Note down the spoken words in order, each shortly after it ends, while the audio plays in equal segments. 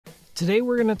Today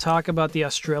we're going to talk about the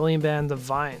Australian band The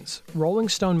Vines. Rolling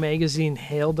Stone magazine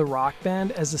hailed the rock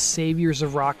band as the saviors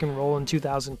of rock and roll in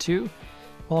 2002,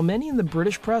 while many in the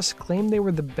British press claimed they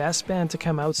were the best band to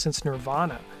come out since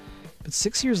Nirvana. But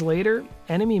 6 years later,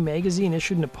 NME Magazine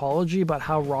issued an apology about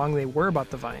how wrong they were about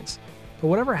the Vines. But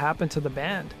whatever happened to the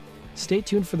band? Stay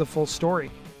tuned for the full story.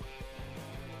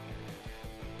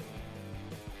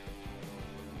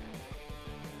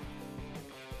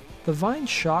 The Vines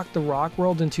shocked the rock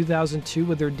world in 2002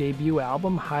 with their debut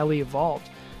album, Highly Evolved.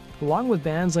 Along with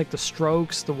bands like The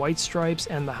Strokes, The White Stripes,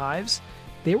 and The Hives,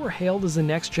 they were hailed as the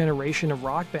next generation of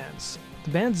rock bands.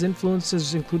 The band's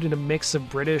influences included a mix of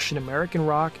British and American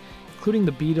rock, including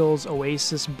the Beatles,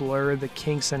 Oasis, Blur, The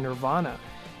Kinks, and Nirvana.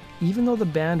 Even though the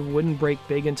band wouldn't break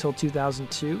big until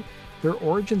 2002, their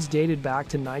origins dated back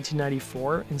to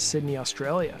 1994 in Sydney,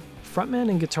 Australia. Frontman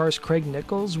and guitarist Craig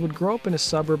Nicholls would grow up in a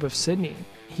suburb of Sydney.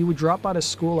 He would drop out of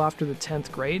school after the 10th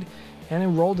grade and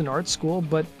enrolled in art school,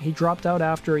 but he dropped out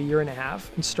after a year and a half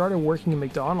and started working at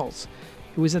McDonald's.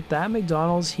 It was at that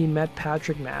McDonald's he met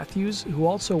Patrick Matthews, who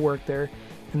also worked there,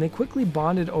 and they quickly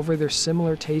bonded over their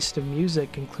similar taste of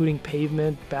music, including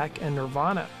Pavement, Beck, and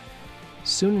Nirvana.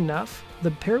 Soon enough,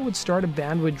 the pair would start a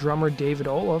band with drummer David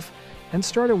Olaf and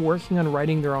started working on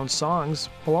writing their own songs,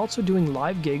 while also doing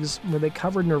live gigs where they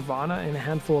covered Nirvana and a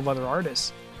handful of other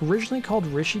artists. Originally called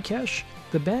Rishikesh,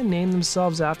 the band named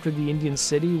themselves after the Indian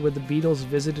city where the Beatles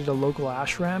visited a local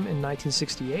ashram in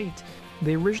 1968.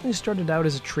 They originally started out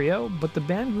as a trio, but the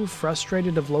band grew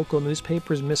frustrated of local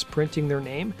newspapers misprinting their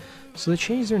name, so they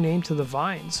changed their name to The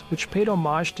Vines, which paid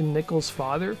homage to Nicholls'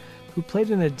 father, who played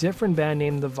in a different band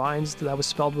named The Vines that was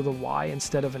spelled with a Y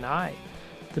instead of an I.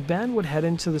 The band would head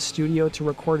into the studio to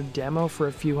record a demo for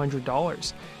a few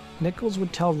 $100s. Nicholls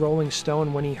would tell Rolling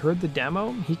Stone when he heard the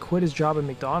demo, he quit his job at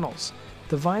McDonald's.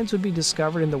 The Vines would be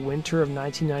discovered in the winter of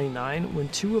 1999 when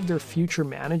two of their future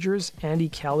managers, Andy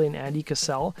Kelly and Andy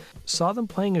Cassell, saw them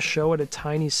playing a show at a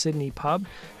tiny Sydney pub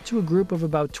to a group of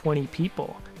about 20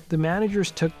 people. The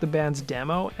managers took the band's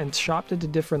demo and shopped it to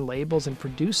different labels and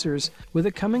producers, with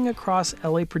it coming across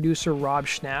LA producer Rob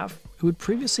Schnaff, who had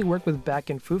previously worked with Beck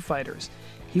and Foo Fighters.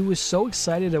 He was so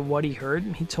excited at what he heard,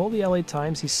 he told the LA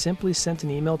Times he simply sent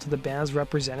an email to the band's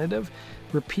representative,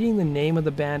 repeating the name of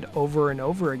the band over and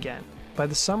over again. By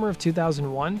the summer of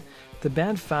 2001, the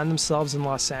band found themselves in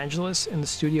Los Angeles in the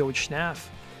studio with Schnaff.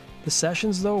 The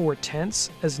sessions, though, were tense,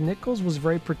 as Nicholls was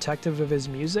very protective of his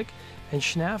music, and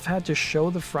Schnaff had to show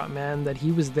the frontman that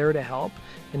he was there to help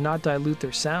and not dilute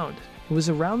their sound. It was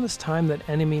around this time that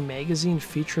NME Magazine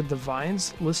featured The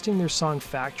Vines, listing their song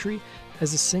Factory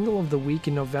as a single of the week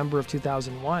in November of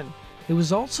 2001. It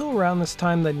was also around this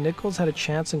time that Nicholls had a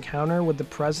chance encounter with the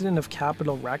president of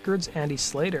Capitol Records, Andy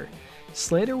Slater.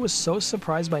 Slater was so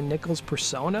surprised by Nicholls'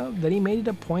 persona that he made it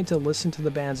a point to listen to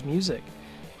the band's music.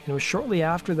 And it was shortly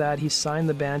after that he signed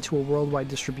the band to a worldwide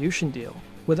distribution deal.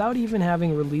 Without even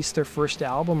having released their first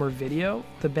album or video,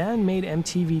 the band made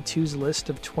MTV2's list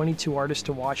of 22 artists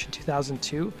to watch in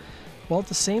 2002, while at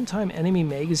the same time NME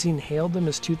Magazine hailed them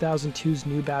as 2002's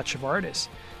new batch of artists.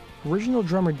 Original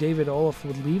drummer David Olaf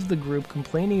would leave the group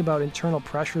complaining about internal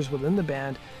pressures within the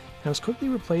band and was quickly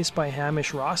replaced by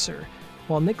Hamish Rosser,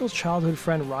 while Nicholls' childhood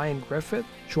friend Ryan Griffith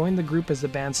joined the group as the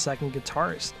band's second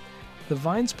guitarist. The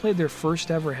Vines played their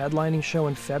first ever headlining show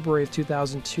in February of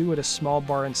 2002 at a small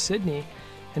bar in Sydney.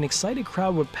 An excited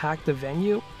crowd would pack the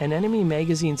venue, and NME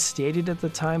Magazine stated at the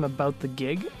time about the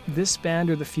gig, "This band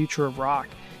are the future of rock.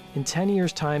 In 10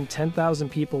 years' time, 10,000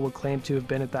 people would claim to have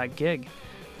been at that gig."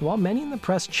 While many in the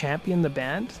press championed the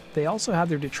band, they also had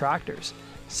their detractors.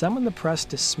 Some in the press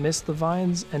dismissed the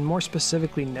Vines, and more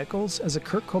specifically Nicholls, as a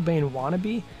Kurt Cobain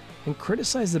wannabe, and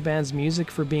criticized the band's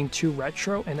music for being too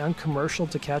retro and uncommercial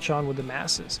to catch on with the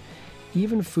masses.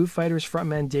 Even Foo Fighters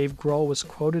frontman Dave Grohl was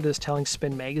quoted as telling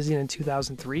Spin magazine in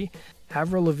 2003,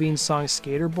 "Avril Lavigne's song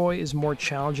Skater Boy is more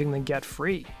challenging than Get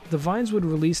Free." The Vines would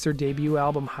release their debut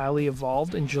album Highly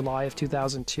Evolved in July of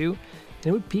 2002, and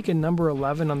it would peak at number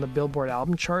 11 on the Billboard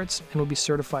album charts and would be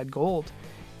certified gold.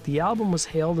 The album was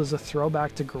hailed as a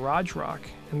throwback to garage rock,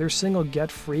 and their single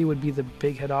Get Free would be the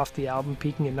big hit off the album,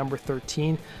 peaking at number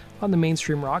 13 on the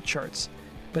mainstream rock charts.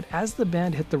 But as the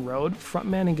band hit the road,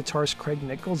 frontman and guitarist Craig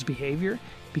Nicholls' behavior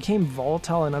became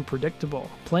volatile and unpredictable.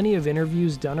 Plenty of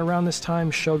interviews done around this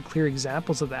time showed clear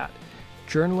examples of that.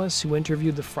 Journalists who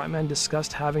interviewed the frontman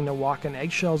discussed having to walk on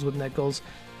eggshells with Nicholls,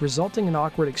 resulting in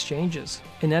awkward exchanges.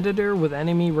 An editor with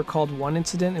NME recalled one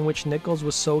incident in which Nicholls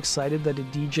was so excited that a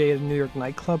DJ at a New York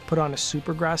nightclub put on a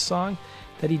Supergrass song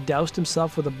that he doused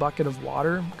himself with a bucket of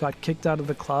water, got kicked out of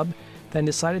the club, then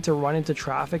decided to run into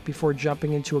traffic before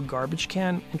jumping into a garbage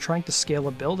can and trying to scale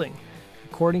a building.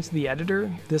 According to the editor,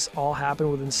 this all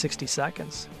happened within 60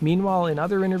 seconds. Meanwhile, in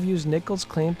other interviews, Nichols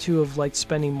claimed to have liked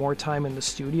spending more time in the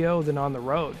studio than on the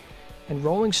road. And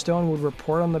Rolling Stone would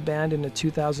report on the band in a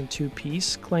 2002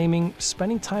 piece, claiming,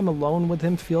 "Spending time alone with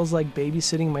him feels like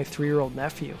babysitting my 3-year-old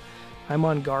nephew. I'm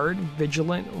on guard,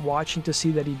 vigilant, watching to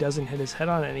see that he doesn't hit his head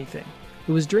on anything."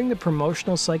 It was during the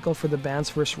promotional cycle for the band's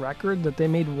first record that they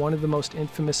made one of the most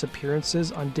infamous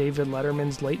appearances on David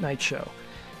Letterman's late night show.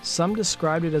 Some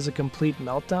described it as a complete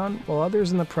meltdown, while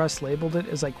others in the press labeled it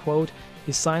as, I quote,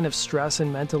 "a sign of stress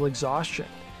and mental exhaustion."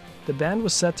 The band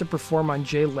was set to perform on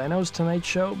Jay Leno's Tonight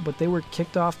Show, but they were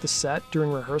kicked off the set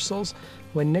during rehearsals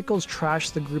when Nichols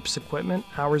trashed the group's equipment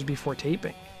hours before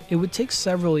taping. It would take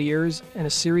several years and a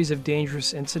series of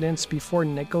dangerous incidents before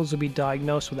Nichols would be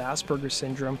diagnosed with Asperger's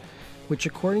syndrome, which,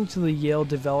 according to the Yale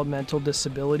Developmental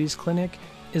Disabilities Clinic,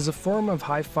 is a form of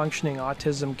high-functioning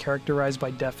autism characterized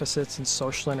by deficits in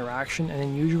social interaction and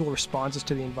unusual responses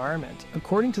to the environment.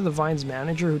 According to the Vine's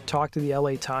manager who talked to the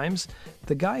LA Times,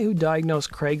 the guy who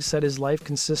diagnosed Craig said his life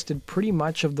consisted pretty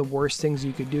much of the worst things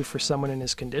you could do for someone in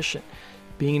his condition.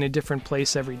 Being in a different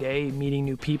place every day, meeting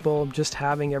new people, just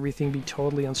having everything be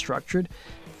totally unstructured.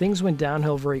 Things went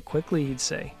downhill very quickly, he'd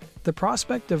say. The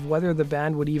prospect of whether the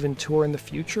band would even tour in the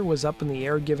future was up in the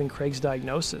air given Craig's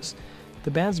diagnosis. The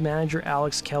band's manager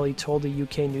Alex Kelly told the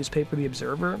UK newspaper The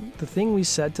Observer, "The thing we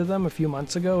said to them a few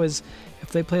months ago is, if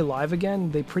they play live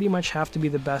again, they pretty much have to be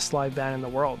the best live band in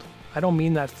the world. I don't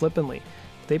mean that flippantly.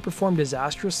 If they perform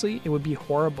disastrously, it would be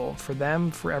horrible for them,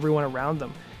 for everyone around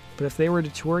them. But if they were to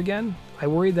tour again, I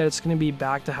worry that it's going to be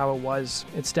back to how it was.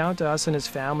 It's down to us and his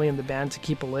family and the band to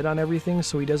keep a lid on everything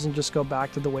so he doesn't just go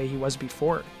back to the way he was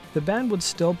before." The band would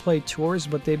still play tours,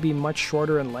 but they'd be much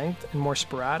shorter in length and more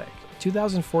sporadic.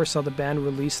 2004 saw the band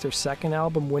release their second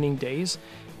album, Winning Days,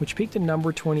 which peaked at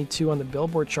number 22 on the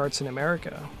Billboard charts in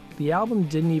America. The album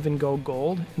didn't even go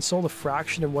gold and sold a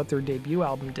fraction of what their debut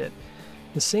album did.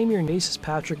 The same year, bassist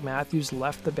Patrick Matthews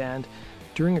left the band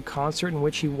during a concert in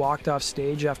which he walked off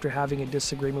stage after having a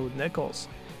disagreement with Nichols.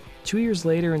 2 years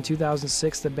later, in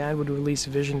 2006, the band would release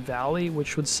Vision Valley,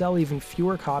 which would sell even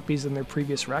fewer copies than their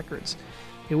previous records.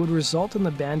 It would result in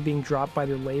the band being dropped by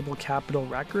their label Capitol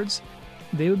Records.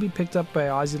 They would be picked up by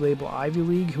Aussie label Ivy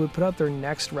League, who would put out their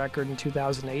next record in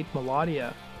 2008,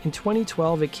 Melodia. In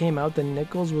 2012, it came out that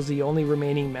Nichols was the only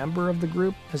remaining member of the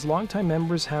group, as longtime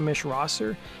members Hamish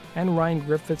Rosser and Ryan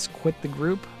Griffiths quit the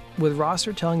group, with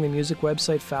Rosser telling the music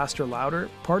website Faster Louder,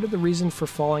 "Part of the reason for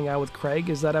falling out with Craig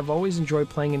is that I've always enjoyed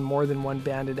playing in more than one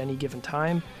band at any given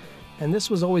time, and this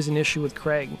was always an issue with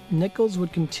Craig." Nichols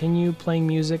would continue playing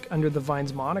music under the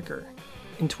Vine's moniker.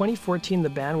 In 2014, the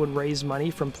band would raise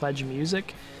money from Pledge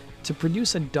Music to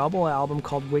produce a double album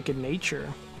called Wicked Nature,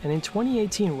 and in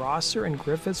 2018, Rosser and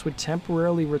Griffiths would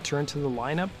temporarily return to the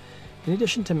lineup, in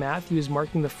addition to Matthews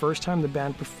marking the first time the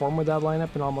band performed with that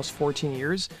lineup in almost 14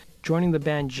 years, joining the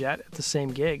band Jet at the same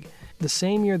gig. The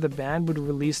same year, the band would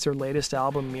release their latest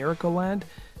album, Miracle Land,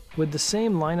 with the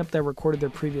same lineup that recorded their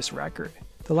previous record.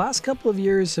 The last couple of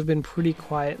years have been pretty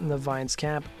quiet in the Vine's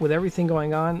camp. With everything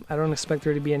going on, I don't expect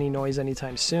there to be any noise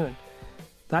anytime soon.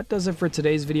 That does it for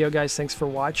today's video, guys. Thanks for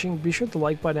watching. Be sure to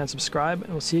like button and subscribe,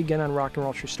 and we'll see you again on Rock and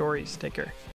Roll True Stories. Take care.